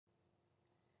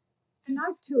The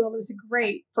knife tool is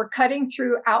great for cutting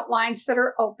through outlines that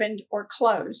are opened or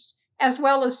closed, as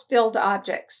well as filled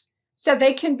objects, so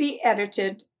they can be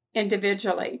edited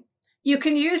individually. You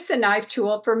can use the knife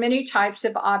tool for many types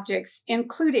of objects,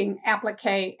 including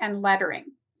applique and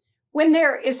lettering. When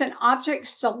there is an object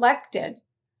selected,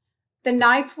 the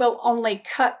knife will only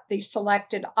cut the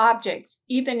selected objects,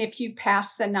 even if you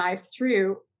pass the knife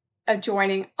through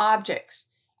adjoining objects.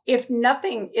 If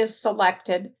nothing is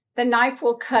selected, the knife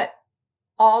will cut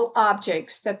all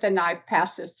objects that the knife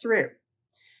passes through.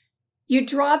 You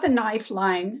draw the knife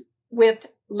line with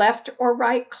left or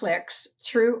right clicks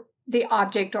through the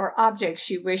object or objects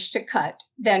you wish to cut,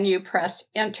 then you press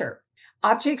enter.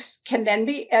 Objects can then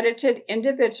be edited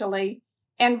individually,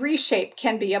 and reshape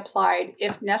can be applied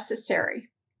if necessary.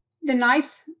 The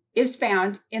knife is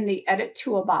found in the Edit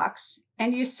Toolbox,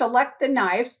 and you select the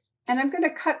knife, and I'm going to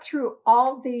cut through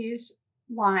all these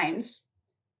lines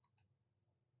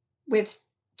with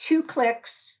 2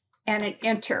 clicks and an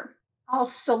enter. I'll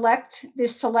select the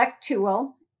Select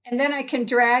tool, and then I can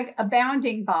drag a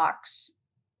bounding box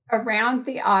around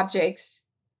the objects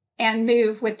and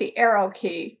move with the arrow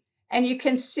key. And you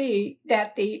can see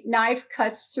that the knife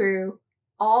cuts through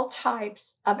all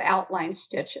types of outline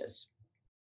stitches.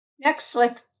 Next,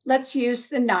 let's use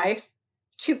the knife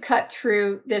to cut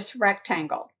through this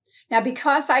rectangle. Now,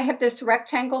 because I have this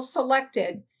rectangle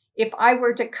selected, if I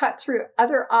were to cut through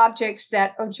other objects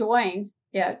that adjoin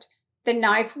it, the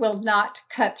knife will not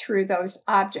cut through those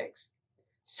objects.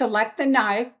 Select the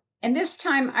knife, and this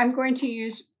time I'm going to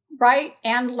use right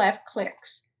and left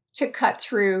clicks to cut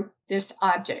through this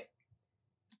object.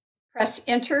 Press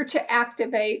enter to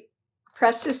activate,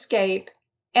 press escape,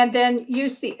 and then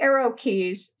use the arrow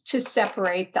keys to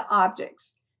separate the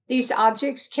objects. These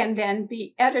objects can then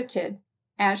be edited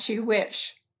as you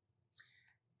wish.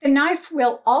 The knife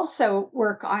will also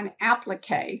work on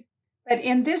applique, but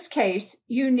in this case,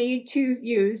 you need to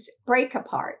use break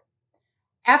apart.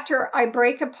 After I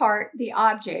break apart the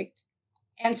object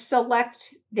and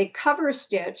select the cover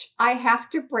stitch, I have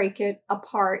to break it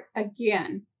apart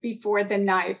again before the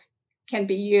knife can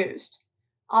be used.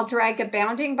 I'll drag a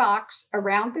bounding box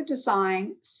around the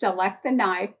design, select the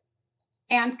knife,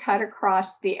 and cut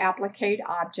across the appliqued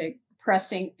object,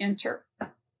 pressing enter.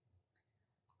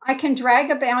 I can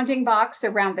drag a bounding box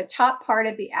around the top part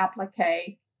of the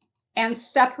applique and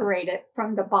separate it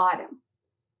from the bottom.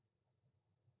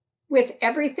 With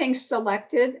everything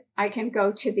selected, I can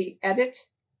go to the Edit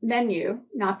menu,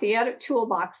 not the Edit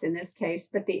Toolbox in this case,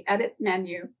 but the Edit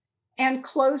menu, and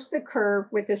close the curve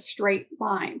with a straight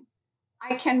line.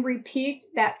 I can repeat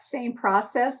that same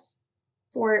process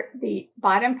for the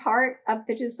bottom part of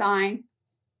the design,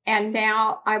 and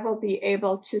now I will be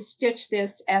able to stitch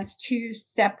this as 2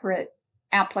 separate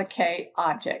applique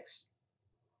objects.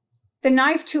 The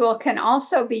knife tool can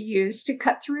also be used to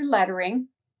cut through lettering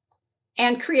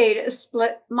and create a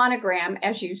split monogram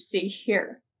as you see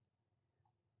here.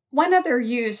 One other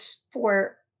use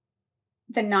for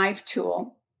the knife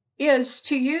tool is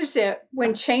to use it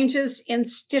when changes in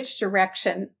stitch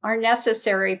direction are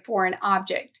necessary for an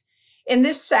object. In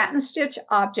this satin stitch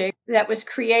object that was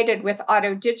created with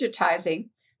auto digitizing,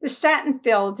 the satin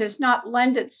fill does not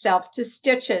lend itself to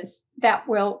stitches that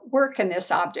will work in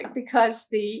this object because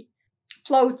the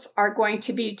floats are going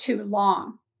to be too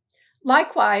long.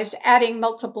 Likewise, adding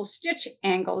multiple stitch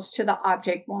angles to the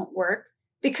object won't work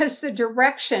because the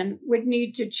direction would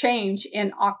need to change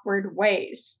in awkward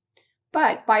ways.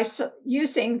 But by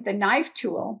using the knife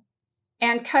tool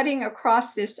and cutting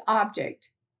across this object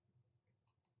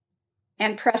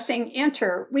and pressing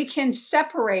enter, we can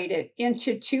separate it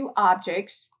into 2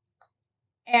 objects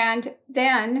and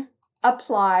then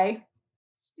apply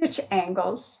stitch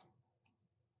angles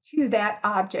to that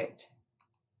object.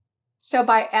 So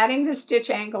by adding the stitch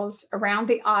angles around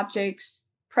the objects,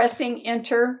 pressing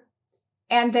enter,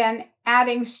 and then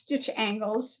adding stitch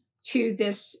angles to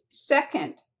this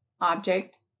second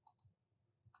object,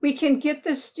 we can get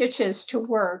the stitches to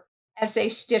work as they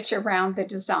stitch around the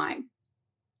design.